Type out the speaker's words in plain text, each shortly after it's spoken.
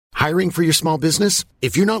Hiring for your small business?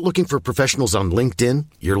 If you're not looking for professionals on LinkedIn,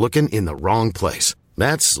 you're looking in the wrong place.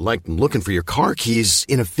 That's like looking for your car keys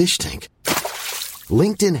in a fish tank.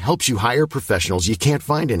 LinkedIn helps you hire professionals you can't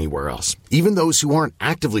find anywhere else, even those who aren't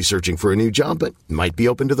actively searching for a new job but might be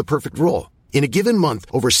open to the perfect role. In a given month,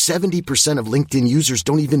 over 70% of LinkedIn users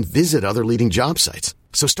don't even visit other leading job sites.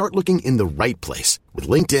 So start looking in the right place. With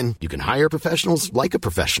LinkedIn, you can hire professionals like a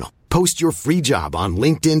professional. Post your free job on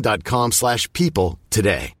linkedin.com/people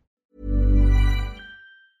today.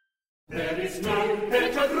 There is no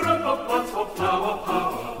better group of plants for flower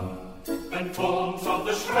power than forms of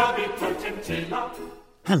the shrubby potentilla.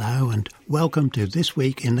 Hello and welcome to This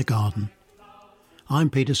Week in the Garden. I'm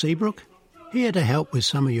Peter Seabrook, here to help with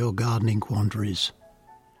some of your gardening quandaries.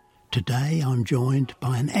 Today I'm joined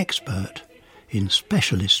by an expert in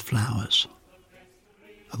specialist flowers.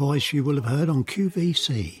 A voice you will have heard on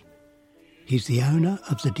QVC. He's the owner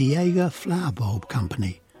of the Diega Flower Bulb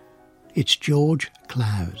Company. It's George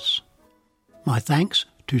Clowes. My thanks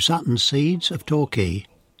to Sutton Seeds of Torquay,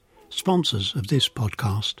 sponsors of this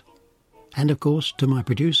podcast, and of course to my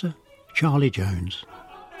producer, Charlie Jones.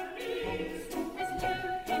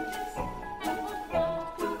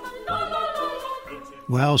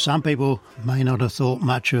 Well, some people may not have thought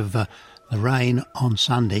much of the rain on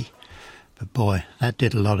Sunday, but boy, that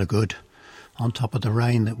did a lot of good, on top of the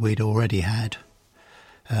rain that we'd already had.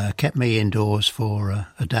 Kept me indoors for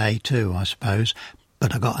a day too, I suppose,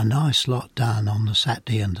 but I got a nice lot done on the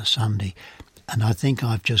Saturday and the Sunday, and I think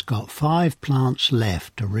I've just got 5 plants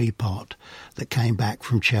left to repot that came back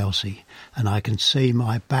from Chelsea, and I can see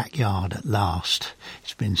my backyard at last.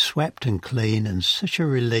 It's been swept and clean, and such a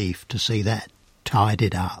relief to see that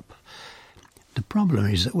tidied up. The problem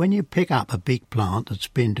is that when you pick up a big plant that's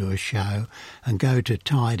been to a show and go to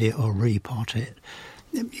tidy it or repot it,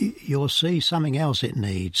 you'll see something else it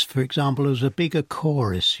needs. For example, there's a bigger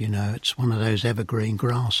chorus, it's one of those evergreen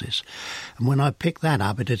grasses. And when I picked that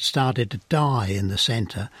up, it had started to die in the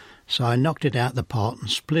centre. So I knocked it out the pot and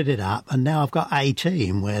split it up, and now I've got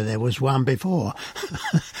 18 where there was one before.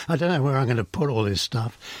 I don't know where I'm going to put all this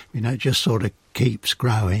stuff. It just sort of keeps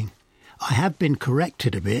growing. I have been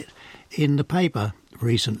corrected a bit. In the paper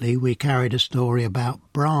recently, we carried a story about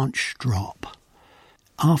branch drop.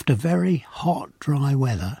 After very hot, dry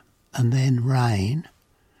weather and then rain,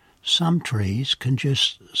 some trees can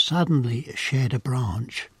just suddenly shed a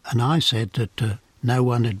branch. And I said that no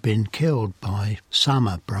one had been killed by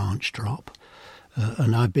summer branch drop.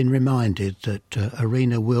 And I've been reminded that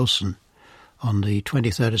Arena Wilson on the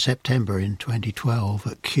 23rd of September in 2012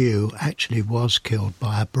 at Kew actually was killed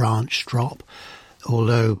by a branch drop,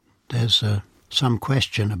 although there's some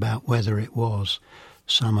question about whether it was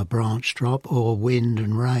summer branch drop or wind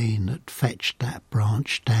and rain that fetched that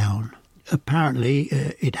branch down. Apparently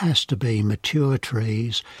it has to be mature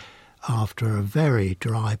trees after a very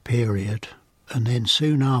dry period, and then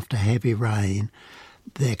soon after heavy rain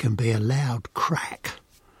there can be a loud crack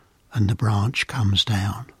and the branch comes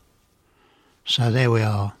down. So there we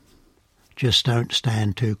are. Just don't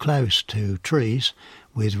stand too close to trees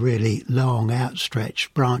with really long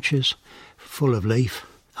outstretched branches full of leaf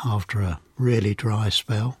after a really dry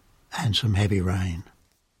spell and some heavy rain.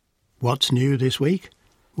 What's new this week?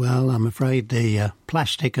 Well, I'm afraid the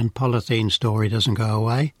plastic and polythene story doesn't go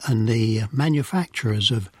away, and the manufacturers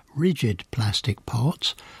of rigid plastic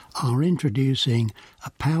pots are introducing a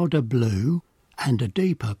powder blue and a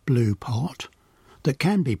deeper blue pot that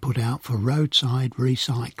can be put out for roadside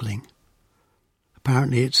recycling.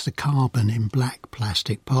 Apparently it's the carbon in black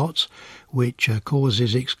plastic pots which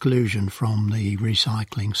causes exclusion from the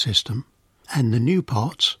recycling system. And the new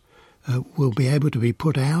pots will be able to be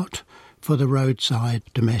put out for the roadside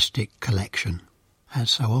domestic collection.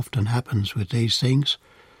 As so often happens with these things,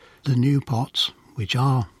 the new pots, which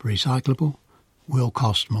are recyclable, will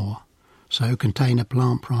cost more. So container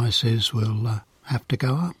plant prices will have to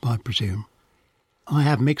go up, I presume. I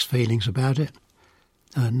have mixed feelings about it.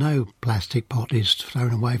 No plastic pot is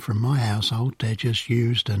thrown away from my household. They're just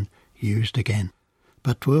used and used again.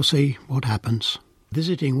 But we'll see what happens.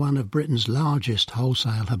 Visiting one of Britain's largest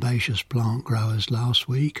wholesale herbaceous plant growers last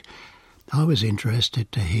week, I was interested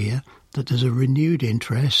to hear that there's a renewed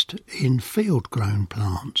interest in field-grown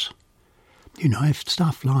plants. If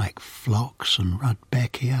stuff like phlox and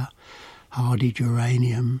rudbeckia, hardy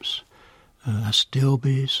geraniums,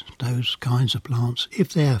 astilbes, those kinds of plants,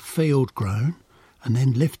 if they're field-grown and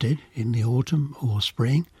then lifted in the autumn or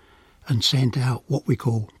spring and sent out what we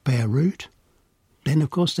call bare root, then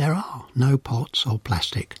of course there are no pots or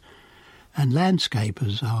plastic. And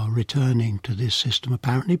landscapers are returning to this system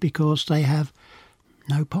apparently because they have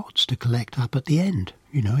no pots to collect up at the end.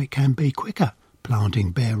 It can be quicker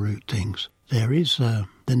planting bare root things. There is the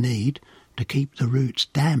need to keep the roots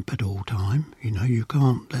damp at all time. You know, you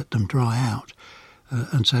can't let them dry out.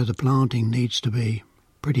 And so the planting needs to be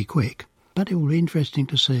pretty quick. But it will be interesting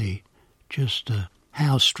to see just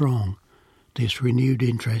how strong this renewed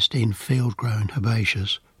interest in field-grown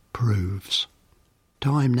herbaceous proves.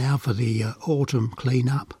 Time now for the autumn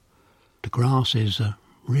clean-up. The grass is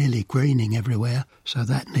really greening everywhere, so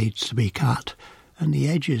that needs to be cut. And the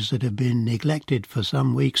edges that have been neglected for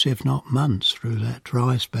some weeks, if not months, through that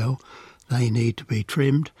dry spell, they need to be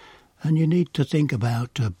trimmed. And you need to think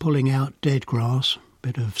about pulling out dead grass, a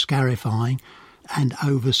bit of scarifying, and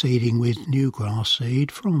overseeding with new grass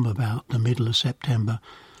seed from about the middle of September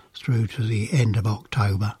through to the end of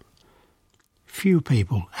October. Few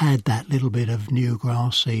people add that little bit of new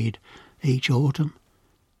grass seed each autumn,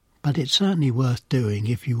 but it's certainly worth doing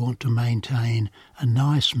if you want to maintain a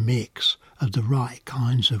nice mix of the right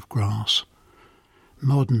kinds of grass.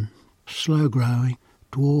 Modern, slow-growing,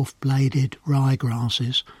 dwarf-bladed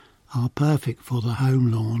ryegrasses are perfect for the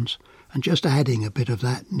home lawns, and just adding a bit of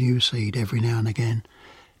that new seed every now and again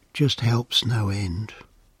just helps no end.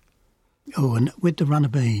 Oh, and with the runner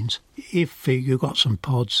beans, if you've got some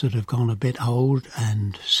pods that have gone a bit old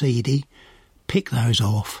and seedy, pick those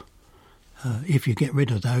off. If you get rid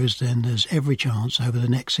of those, then there's every chance over the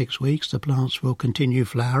next 6 weeks the plants will continue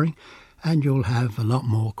flowering and you'll have a lot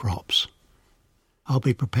more crops. I'll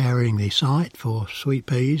be preparing the site for sweet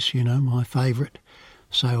peas, you know, my favourite,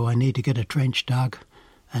 so I need to get a trench dug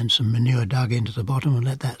and some manure dug into the bottom and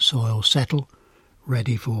let that soil settle,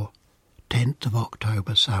 ready for 10th of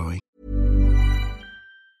October sowing.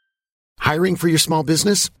 Hiring for your small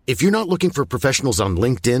business? If you're not looking for professionals on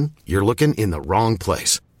LinkedIn, you're looking in the wrong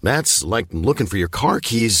place. That's like looking for your car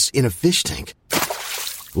keys in a fish tank.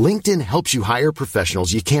 LinkedIn helps you hire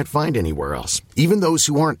professionals you can't find anywhere else, even those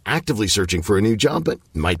who aren't actively searching for a new job but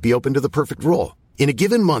might be open to the perfect role. In a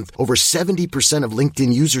given month, over 70% of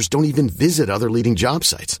LinkedIn users don't even visit other leading job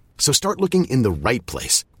sites. So start looking in the right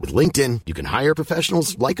place. With LinkedIn, you can hire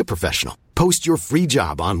professionals like a professional. Post your free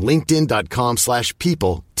job on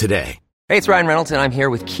linkedin.com/people today. Hey, it's Ryan Reynolds, and I'm here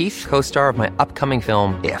with Keith, co-star of my upcoming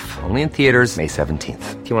film, If, only in theaters May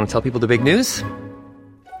 17th. Do you want to tell people the big news?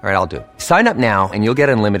 All right, I'll do it. Sign up now and you'll get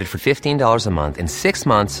unlimited for $15 a month and 6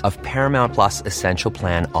 months of Paramount Plus Essential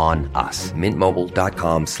Plan on us.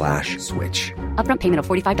 MintMobile.com/switch. Upfront payment of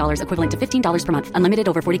 $45 equivalent to $15 per month. Unlimited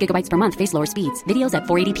over 40 gigabytes per month. Face lower speeds. Videos at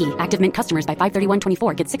 480p. Active Mint customers by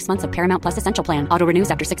 531.24 get 6 months of Paramount Plus Essential Plan. Auto renews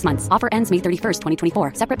after 6 months. Offer ends May 31st,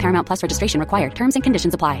 2024. Separate Paramount Plus registration required. Terms and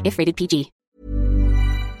conditions apply if rated PG.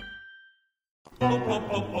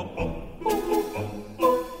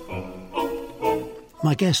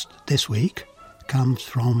 My guest this week comes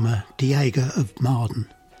from Diego of Marden,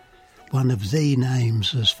 one of the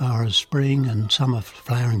names as far as spring and summer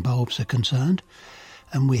flowering bulbs are concerned.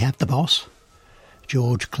 And we have the boss,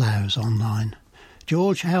 George Clowes, online.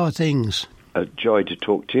 George, how are things? A joy to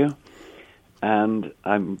talk to you, and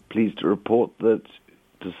I'm pleased to report that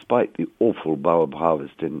despite the awful bulb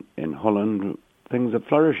harvest in Holland, things are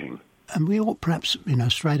flourishing. And we ought perhaps,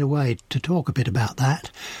 straight away to talk a bit about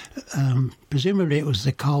that. Presumably it was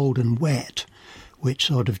the cold and wet which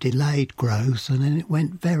sort of delayed growth, and then it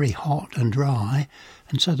went very hot and dry,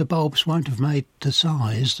 and so the bulbs won't have made the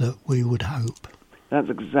size that we would hope. That's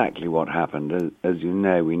exactly what happened. As you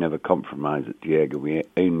know, we never compromise at Diego. We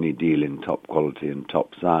only deal in top quality and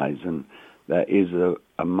top size, and there is a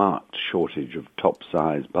marked shortage of top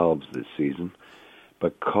size bulbs this season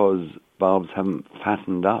because bulbs haven't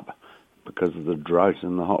fattened up because of the drought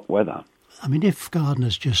and the hot weather. I mean, if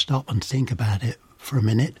gardeners just stop and think about it for a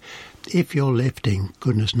minute, if you're lifting,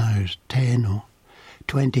 goodness knows, 10 or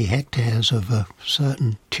 20 hectares of a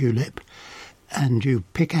certain tulip, and you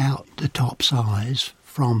pick out the top size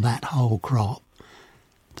from that whole crop,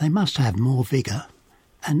 they must have more vigour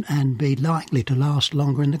and be likely to last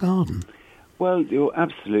longer in the garden. Well, you're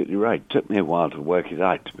absolutely right. It took me a while to work it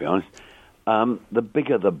out, to be honest. The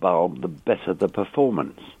bigger the bulb, the better the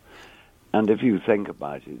performance. And if you think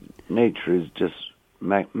about it, nature is just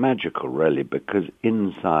magical, really, because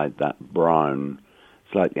inside that brown,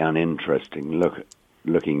 slightly uninteresting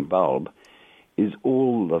looking bulb is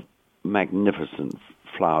all the magnificent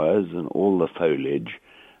flowers and all the foliage,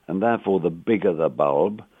 and therefore the bigger the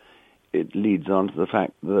bulb, it leads on to the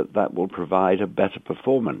fact that that will provide a better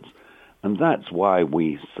performance. And that's why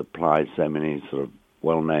we supply so many sort of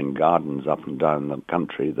well-known gardens up and down the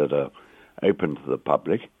country that are open to the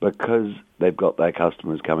public, because they've got their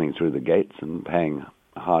customers coming through the gates and paying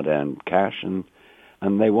hard-earned cash, and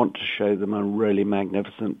they want to show them a really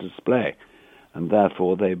magnificent display. and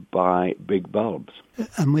therefore they buy big bulbs.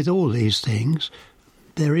 And with all these things,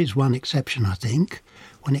 there is one exception, I think.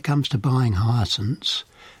 When it comes to buying hyacinths,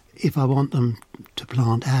 if I want them to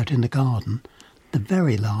plant out in the garden, the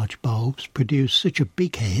very large bulbs produce such a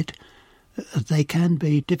big head that they can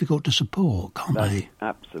be difficult to support, can't they?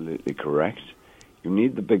 That's absolutely correct. You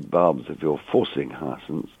need the big bulbs if you're forcing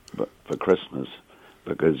hyacinths for Christmas,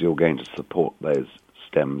 because you're going to support those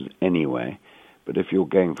stems anyway. But if you're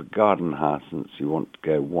going for garden hyacinths, you want to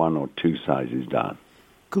go 1 or 2 sizes down.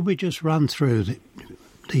 Could we just run through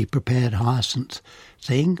the prepared hyacinth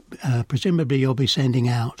thing? Presumably you'll be sending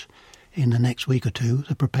out in the next week or 2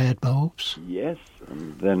 the prepared bulbs? Yes,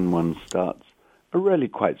 and then one starts a really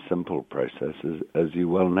quite simple process, as you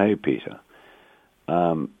well know, Peter.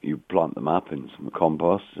 You plant them up in some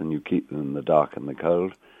compost and you keep them in the dark and the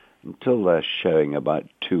cold until they're showing about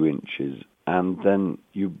 2 inches, and then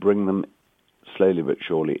you bring them slowly but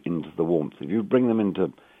surely into the warmth. If you bring them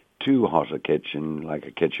into too hot a kitchen, like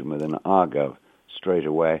a kitchen with an Argo, straight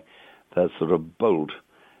away, they'll sort of bolt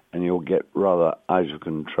and you'll get rather out of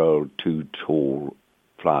control, too tall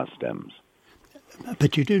flower stems.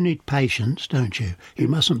 But you do need patience, don't you? You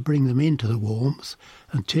mustn't bring them into the warmth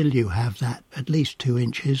until you have that at least 2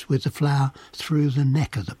 inches with the flower through the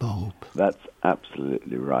neck of the bulb. That's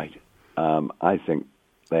absolutely right. I think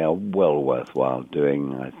they are well worthwhile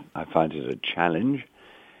doing. I find it a challenge,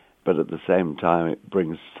 but at the same time it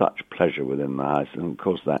brings such pleasure within the house, and of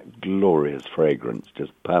course that glorious fragrance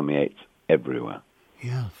just permeates everywhere.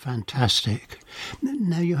 Yeah, fantastic.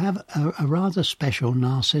 Now you have a rather special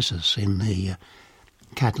narcissus in the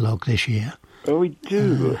catalogue this year. Oh, we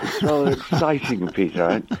do. It's rather exciting,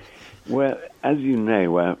 Peter. As you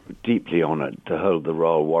know, we're deeply honoured to hold the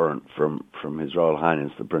royal warrant from His Royal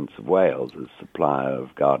Highness the Prince of Wales as supplier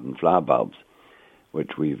of garden flower bulbs,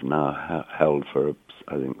 which we've now held for,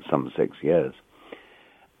 I think, some 6 years.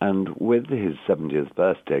 And with his 70th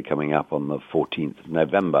birthday coming up on the 14th of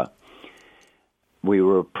November, we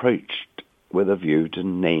were approached with a view to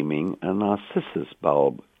naming a narcissus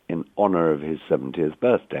bulb in honour of his 70th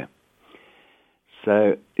birthday.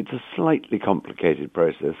 So it's a slightly complicated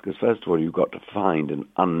process, because first of all you've got to find an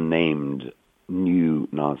unnamed new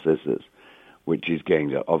narcissus, which is going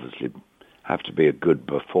to obviously have to be a good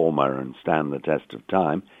performer and stand the test of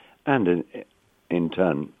time, and in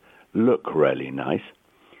turn look really nice.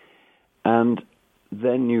 And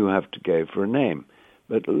then you have to go for a name.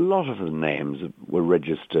 But a lot of the names were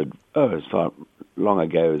registered, as far long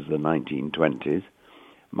ago as the 1920s,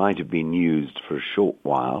 might have been used for a short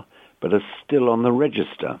while, but are still on the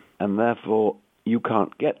register, and therefore you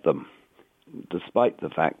can't get them, despite the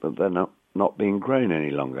fact that they're not being grown any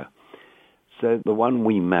longer. So the one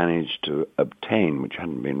we managed to obtain, which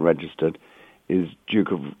hadn't been registered, is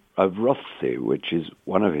Duke of Rothesay, which is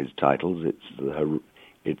one of his titles.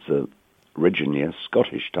 It's originally a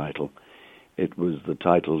Scottish title. It was the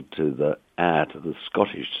title to the heir to the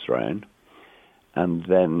Scottish throne, and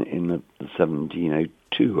then in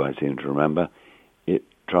 1702, I seem to remember, it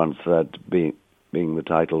transferred to being the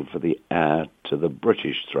title for the heir to the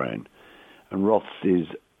British throne. And Rothesay's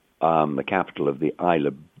the capital of the Isle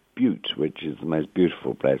of Bute, which is the most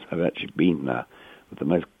beautiful place. I've actually been there, with the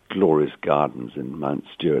most glorious gardens in Mount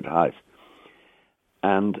Stuart House.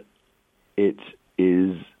 And it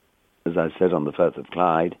is, as I said on the Firth of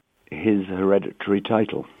Clyde, his hereditary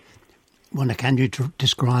title. Well, can you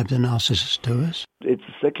describe the narcissus to us? It's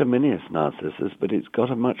a cyclaminius narcissus, but it's got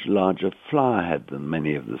a much larger flower head than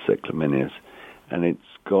many of the cyclaminius, and it's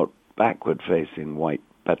got backward-facing white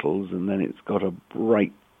petals, and then it's got a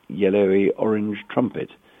bright yellowy orange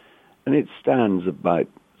trumpet. And it stands about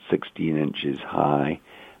 16 inches high,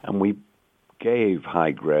 and we gave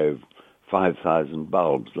Highgrove 5,000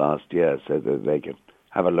 bulbs last year so that they could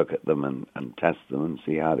have a look at them and test them and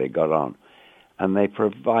see how they got on. And they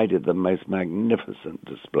provided the most magnificent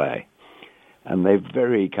display. And they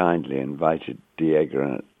very kindly invited Diego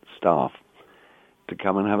and staff to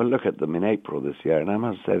come and have a look at them in April this year. And I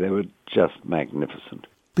must say they were just magnificent.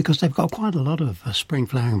 Because they've got quite a lot of spring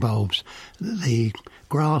flowering bulbs. The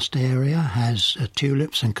grassed area has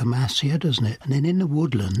tulips and camassia, doesn't it? And then in the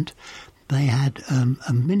woodland, they had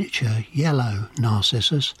a miniature yellow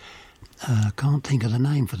narcissus. Can't think of the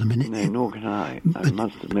name for the minute. No, nor can I. I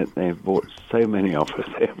must admit they've bought so many of us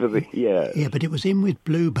over the years. Yeah, but it was in with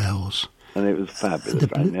bluebells. And it was fabulous.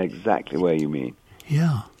 I know exactly where you mean.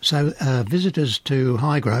 Yeah. So visitors to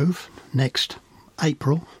Highgrove next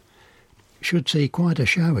April should see quite a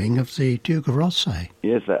showing of the Duke of Rothesay.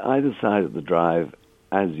 Yes, at either side of the drive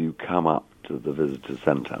as you come up to the visitor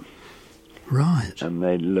centre. Right. And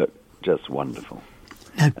they look just wonderful.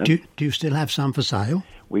 Now, do you still have some for sale?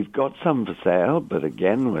 We've got some for sale, but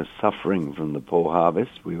again, we're suffering from the poor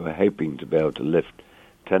harvest. We were hoping to be able to lift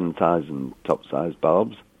 10,000 top-size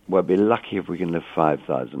bulbs. We'll be lucky if we can lift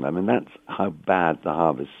 5,000. I mean, that's how bad the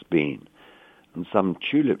harvest's been. And some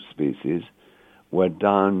tulip species were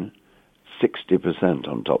down 60%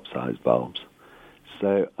 on top-size bulbs.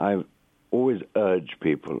 So I've always urged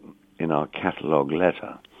people in our catalogue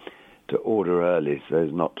letter to order early so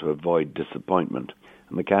as not to avoid disappointment.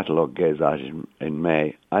 And the catalogue goes out in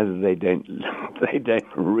May. Either they don't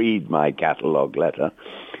read my catalogue letter,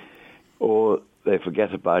 or they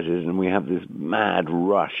forget about it, and we have this mad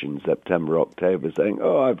rush in September, October, saying,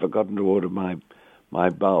 "Oh, I've forgotten to order my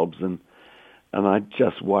bulbs," and I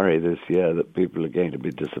just worry this year that people are going to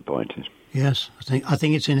be disappointed. Yes, I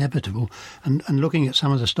think it's inevitable. And looking at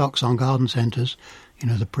some of the stocks on garden centres, you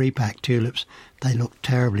know, the pre-packed tulips, they look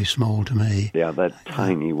terribly small to me. Yeah, they're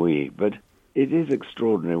tiny wee, but it is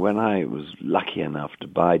extraordinary. When I was lucky enough to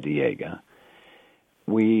buy Diega,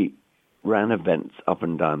 we ran events up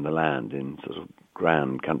and down the land in sort of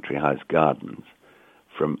grand country house gardens,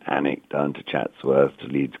 from Alnwick down to Chatsworth to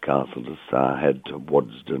Leeds Castle to Sourhead to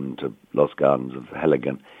Wadsden to Lost Gardens of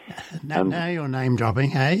Heligan. Now you're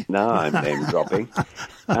name-dropping, eh? Now I'm name-dropping.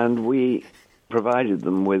 And we provided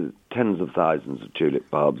them with tens of thousands of tulip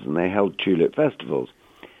bulbs, and they held tulip festivals.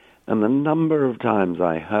 And the number of times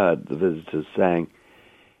I heard the visitors saying,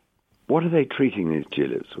 "What are they treating these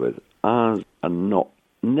tulips with? Ours are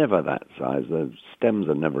never that size. The stems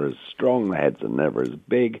are never as strong, the heads are never as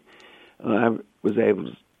big." And I was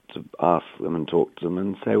able to ask them and talk to them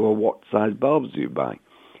and say, "Well, what size bulbs do you buy?"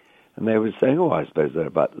 And they were saying, "Oh, I suppose they're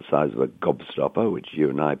about the size of a gobstopper," which you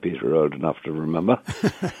and I, Peter, are old enough to remember.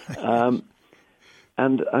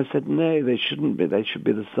 And I said, "No, they shouldn't be. They should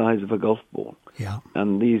be the size of a golf ball." Yeah.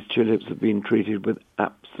 And these tulips have been treated with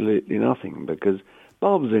absolutely nothing, because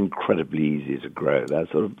bulbs are incredibly easy to grow. They're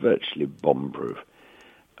sort of virtually bomb-proof.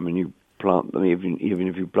 I mean, you plant them, even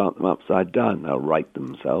if you plant them upside down, they'll right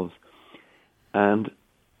themselves. And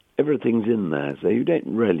everything's in there, so you don't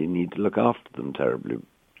really need to look after them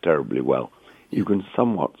terribly well. You can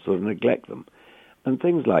somewhat sort of neglect them. And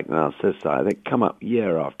things like narcissi, they come up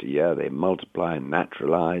year after year, they multiply and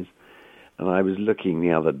naturalize. And I was looking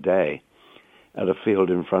the other day at a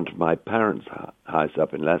field in front of my parents' house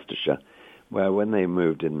up in Leicestershire, where when they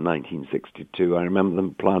moved in 1962, I remember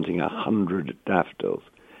them planting 100 daffodils.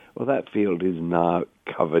 Well, that field is now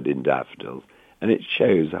covered in daffodils, and it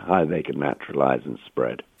shows how they can naturalize and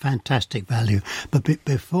spread. Fantastic value. But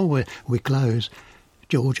before we close,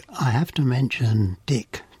 George, I have to mention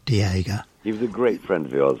Dick Diega. He was a great friend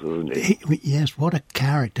of yours, wasn't he? Yes, what a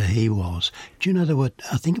character he was. Do you know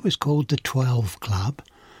I think it was called the 12 Club.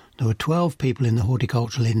 There were 12 people in the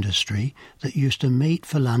horticultural industry that used to meet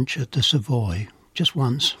for lunch at the Savoy just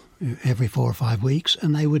once every 4 or 5 weeks,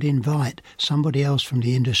 and they would invite somebody else from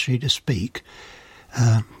the industry to speak.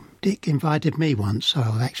 Dick invited me once, so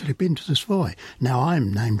I've actually been to the Savoy. Now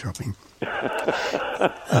I'm name-dropping.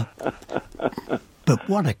 But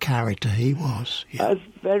what a character he was. Yeah.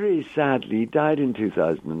 Very sadly, he died in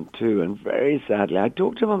 2002, and very sadly, I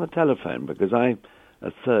talked to him on the telephone because I'm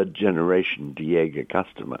a third-generation Diega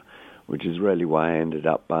customer, which is really why I ended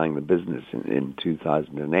up buying the business in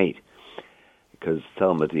 2008, because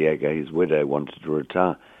Thelma Diega, his widow, wanted to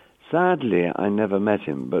retire. Sadly, I never met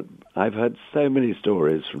him, but I've heard so many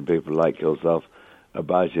stories from people like yourself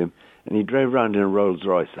about him, and he drove around in a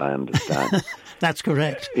Rolls-Royce, I understand. That's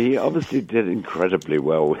correct. He obviously did incredibly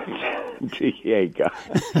well with Diega.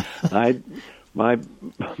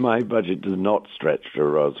 My budget does not stretch to a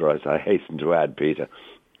Rolls-Royce, I hasten to add, Peter.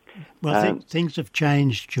 Well, things have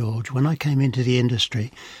changed, George. When I came into the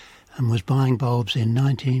industry and was buying bulbs in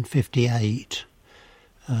 1958,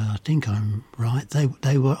 I think I'm right,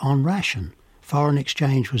 they were on ration. Foreign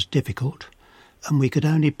exchange was difficult, and we could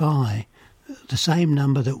only buy the same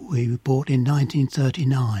number that we bought in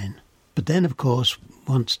 1939. But then, of course,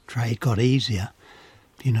 once trade got easier,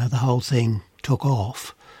 you know, the whole thing took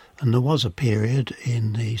off. And there was a period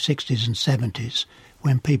in the 60s and 70s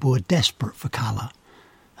when people were desperate for colour.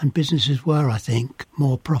 And businesses were, I think,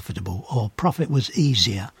 more profitable, or profit was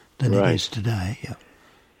easier than it is today. Yeah.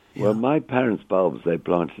 Well, my parents' bulbs they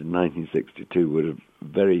planted in 1962 would have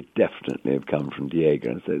very definitely have come from Diega.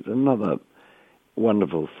 And so it's another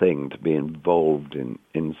wonderful thing to be involved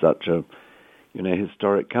in such a, you know,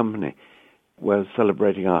 historic company. We're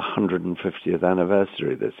celebrating our 150th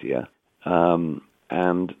anniversary this year. And,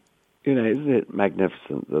 you know, isn't it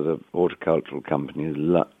magnificent that a horticultural company has,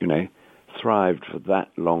 you know, thrived for that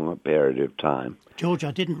long a period of time? George,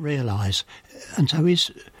 I didn't realise. And so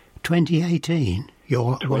is 2018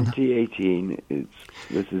 Your 2018,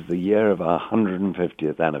 this is the year of our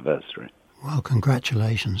 150th anniversary. Well,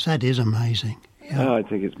 congratulations. That is amazing. Yeah. Oh, I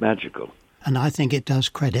think it's magical. And I think it does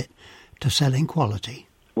credit to selling quality.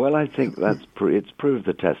 Well, I think it's proved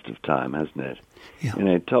the test of time, hasn't it? Yeah. You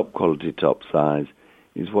know, top quality, top size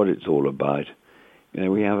is what it's all about. You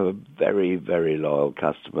know, we have a very, very loyal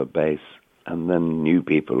customer base, and then new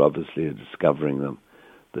people obviously are discovering them,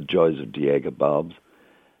 the joys of Diega bulbs.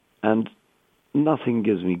 And nothing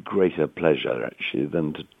gives me greater pleasure, actually,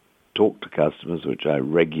 than to talk to customers, which I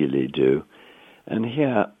regularly do, and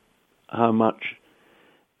hear how much,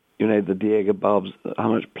 you know, the Diega bulbs,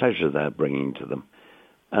 how much pleasure they're bringing to them.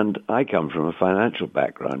 And I come from a financial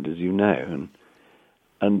background, as you know,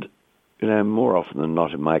 and you know, more often than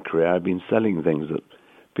not in my career, I've been selling things that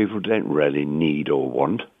people don't really need or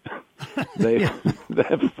want. They're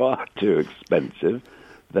far too expensive.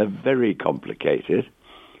 They're very complicated.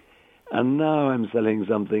 And now I'm selling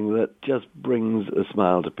something that just brings a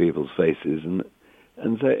smile to people's faces.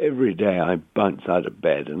 And so every day I bounce out of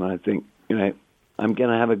bed and I think, you know, I'm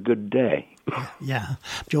going to have a good day. Yeah.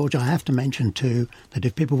 George, I have to mention too that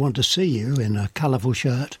if people want to see you in a colourful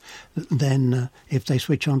shirt, then if they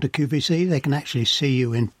switch on to QVC, they can actually see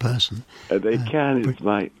you in person. They can.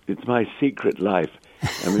 It's my secret life.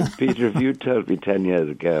 I mean, Peter, if you told me 10 years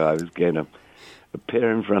ago I was going to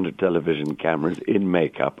appear in front of television cameras in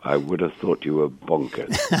makeup, I would have thought you were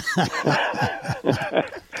bonkers.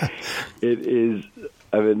 It is,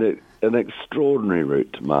 I mean, an extraordinary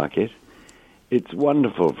route to market. It's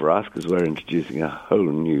wonderful for us because we're introducing a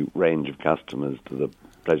whole new range of customers to the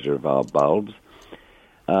pleasure of our bulbs.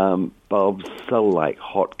 Bulbs sell like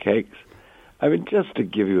hotcakes. I mean, just to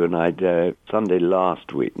give you an idea, Sunday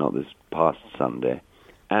last week, not this past Sunday,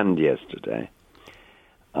 and yesterday,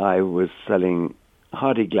 I was selling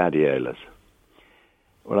hardy gladiolus.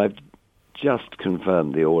 Well, I've just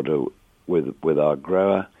confirmed the order with our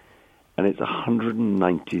grower, and it's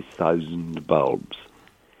 190,000 bulbs.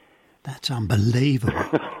 That's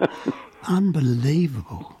unbelievable.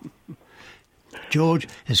 Unbelievable. George,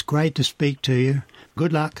 it's great to speak to you.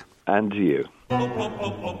 Good luck. And to you.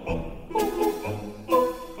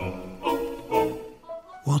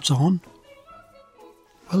 What's on?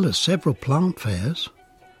 Well, there's several plant fairs.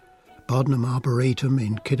 Bodnam Arboretum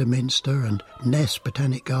in Kidderminster and Ness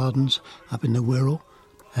Botanic Gardens up in the Wirral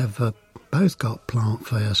have both got plant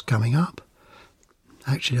fairs coming up.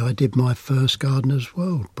 Actually, I did my first Gardener's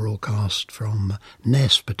World broadcast from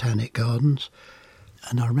Ness Botanic Gardens,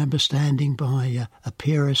 and I remember standing by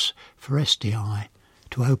Epirus forestii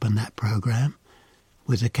to open that programme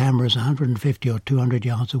with the cameras 150 or 200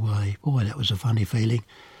 yards away. Boy, that was a funny feeling.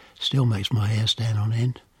 Still makes my hair stand on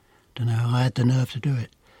end. Don't know how I had the nerve to do it.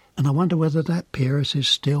 And I wonder whether that Epirus is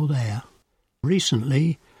still there.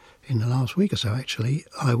 Recently, in the last week or so actually,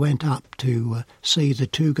 I went up to see the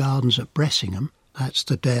two gardens at Bressingham. That's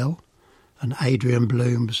the Dell and Adrian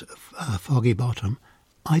Bloom's Foggy Bottom.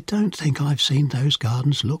 I don't think I've seen those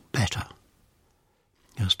gardens look better.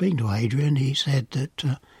 Now, speaking to Adrian, he said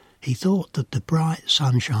that he thought that the bright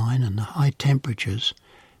sunshine and the high temperatures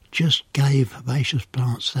just gave herbaceous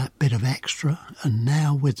plants that bit of extra, and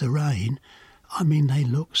now with the rain, I mean, they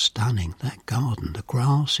look stunning, that garden. The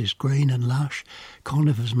grass is green and lush,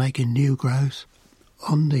 conifers making new growth.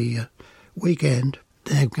 On the weekend,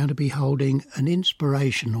 they're going to be holding an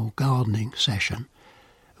inspirational gardening session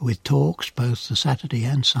with talks both the Saturday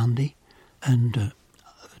and Sunday, and a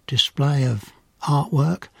display of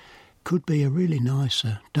artwork. Could be a really nice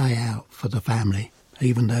day out for the family,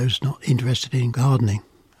 even those not interested in gardening.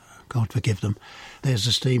 God forgive them. There's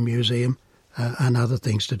the Steam Museum and other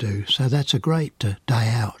things to do. So that's a great day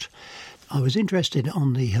out. I was interested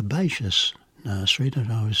on the herbaceous nursery that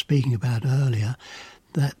I was speaking about earlier,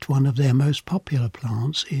 that one of their most popular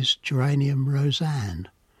plants is Geranium Roseanne.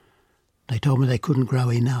 They told me they couldn't grow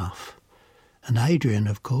enough. And Adrian,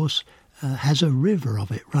 of course, has a river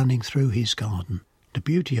of it running through his garden. The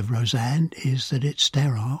beauty of Roseanne is that it's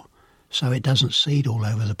sterile, so it doesn't seed all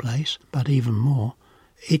over the place, but even more,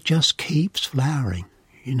 it just keeps flowering.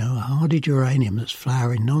 You know, a hardy geranium that's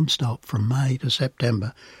flowering non-stop from May to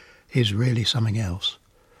September is really something else.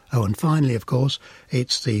 Oh, and finally, of course,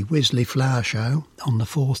 it's the Wisley Flower Show on the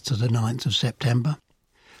 4th to the 9th of September.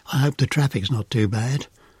 I hope the traffic's not too bad.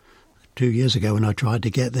 2 years ago when I tried to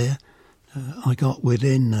get there, I got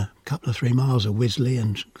within a couple of 3 miles of Wisley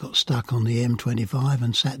and got stuck on the M25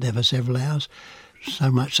 and sat there for several hours,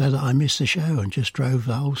 so much so that I missed the show and just drove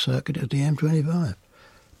the whole circuit of the M25.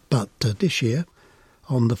 But this year,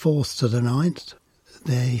 on the 4th to the 9th,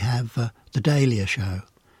 they have the Dahlia Show.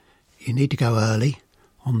 You need to go early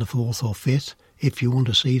on the 4th or 5th if you want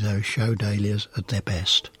to see those show dahlias at their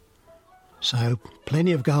best. So,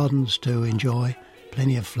 plenty of gardens to enjoy,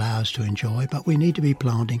 plenty of flowers to enjoy, but we need to be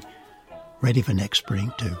planting, ready for next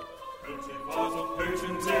spring too.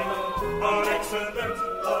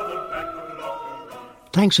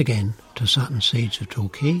 Thanks again to Sutton Seeds of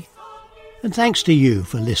Torquay, and thanks to you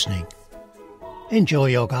for listening. Enjoy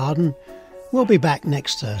your garden. We'll be back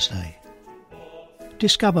next Thursday.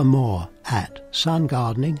 Discover more at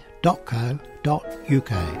sungardening.co.uk.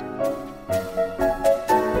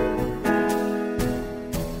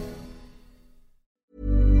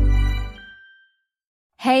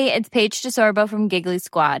 Hey, it's Paige DeSorbo from Giggly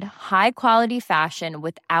Squad. High quality fashion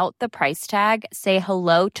without the price tag. Say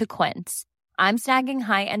hello to Quince. I'm snagging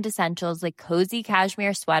high-end essentials like cozy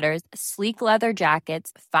cashmere sweaters, sleek leather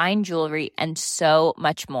jackets, fine jewelry, and so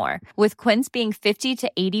much more. With Quince being 50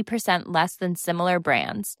 to 80% less than similar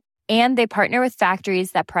brands. And they partner with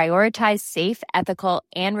factories that prioritize safe, ethical,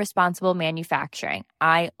 and responsible manufacturing.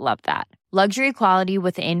 I love that. Luxury quality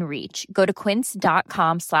within reach. Go to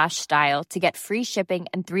quince.com/style to get free shipping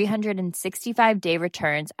and 365-day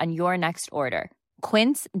returns on your next order.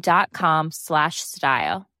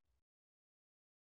 Quince.com/style.